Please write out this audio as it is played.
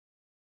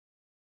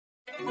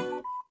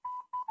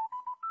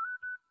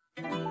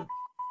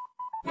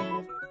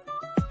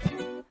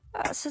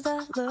I see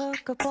that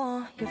look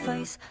upon your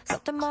face,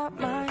 something my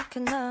mind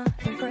cannot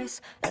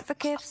embrace. If I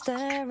keep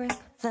staring,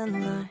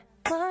 then I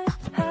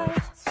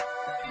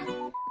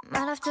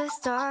might have to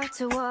start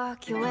to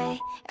walk your way.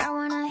 I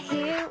wanna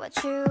hear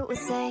what you would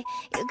say.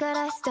 You got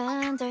high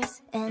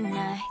standards and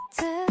I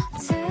do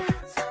too.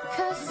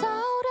 'Cause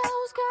all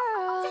those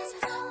girls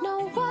know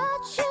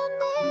what you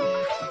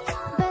need,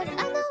 but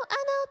I know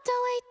the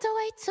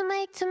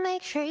way to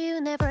make sure you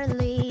never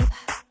leave.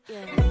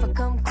 If I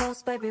come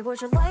close, baby,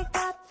 would you like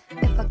that?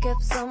 If I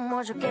give some,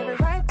 would you give it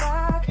right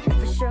back? If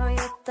I show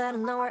you that I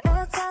know where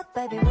it's at,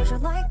 baby, would you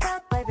like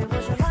that? Baby,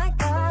 would you like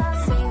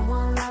that? Say you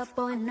want love,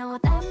 boy, know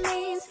what that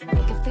means.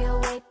 Make it feel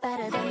way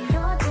better than in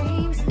your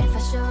dreams. If I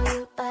show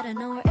you that I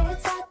know where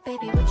it's at,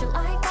 baby, would you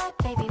like that?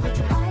 Baby, would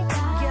you like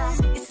that?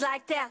 Yeah, it's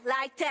like that.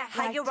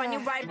 How you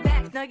running right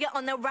back? Know you're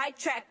on the right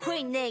track.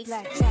 Queen Ace.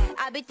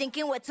 I be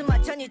thinking way too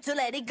much on you to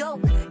let it go.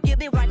 You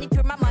be running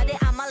through my mind,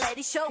 I'ma let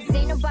it show.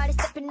 See nobody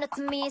stepping up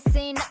to me and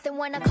saying nothing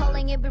when I'm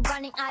calling. You be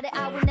running out of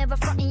hour, never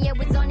fronting. Yeah,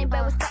 we're zoning,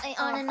 but we're starting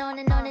on and on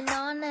and on and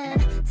on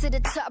and to the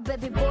top,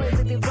 baby boy,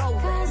 we be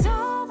rolling. 'Cause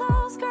all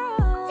those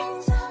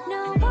girls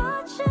know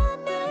what you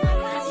need.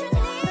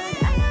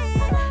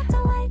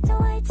 The way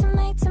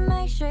to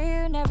make sure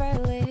you never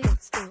leave.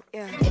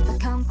 If I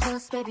come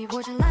close, baby,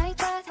 would you like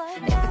that?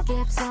 If I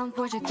give some,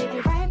 would you give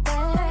it right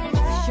back? If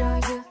I show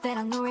you that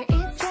I know where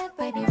it's at,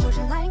 baby, would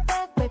you like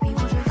that? Baby,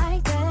 would you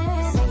like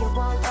that? Say you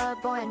want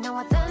love, boy, I know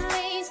what that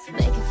means.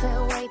 Make it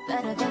feel way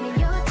better than in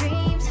your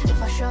dreams.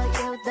 If I show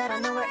you that I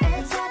know where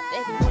it's at,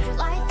 baby, would you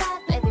like that?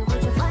 Baby,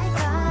 would you like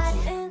that?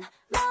 In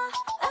my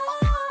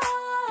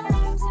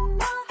arms, in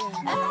my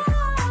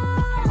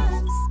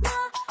arms, my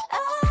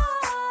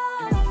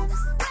arms,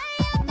 where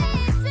you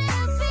need to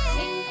be.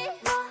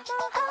 In my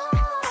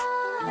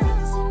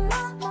arms, in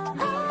my arms,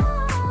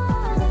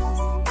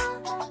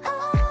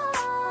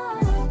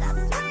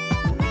 that's where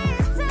you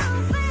need to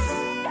be.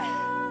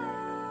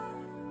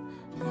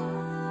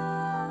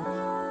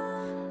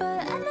 But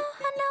I know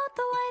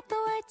the way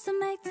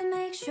to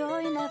make sure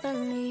you never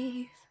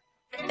leave.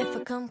 If I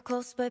come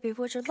close, baby,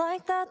 would you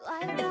like that?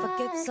 If I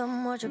give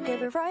some, would you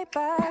give it right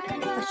back?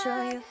 If I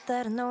show you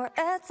that I know where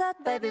it's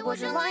at, baby, would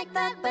you like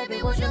that?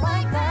 Baby, would you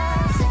like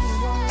that? Say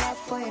you want love,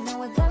 boy, you know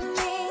what that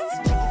means.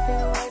 Make it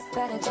feel way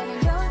better than in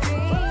your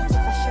dreams.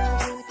 If I show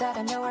you that I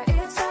know where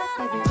it's at,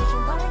 baby, would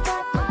you like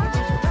that? Baby, would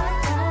you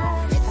like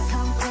that? If I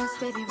come close,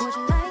 baby, would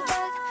you like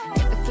that?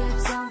 If I give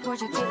some, would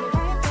you give it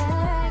right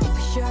back? If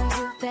I show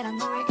you that I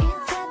know where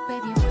it's at,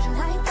 baby, would you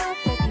like that?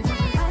 Baby,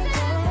 would you like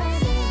that?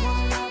 Say you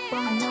want love, boy,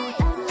 I know what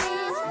that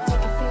means.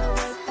 Make it feel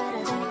way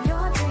better than in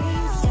your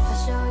dreams. If I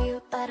show you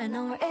that I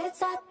know where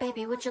it's at,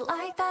 baby, would you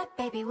like that?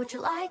 Baby, would you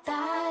like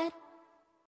that?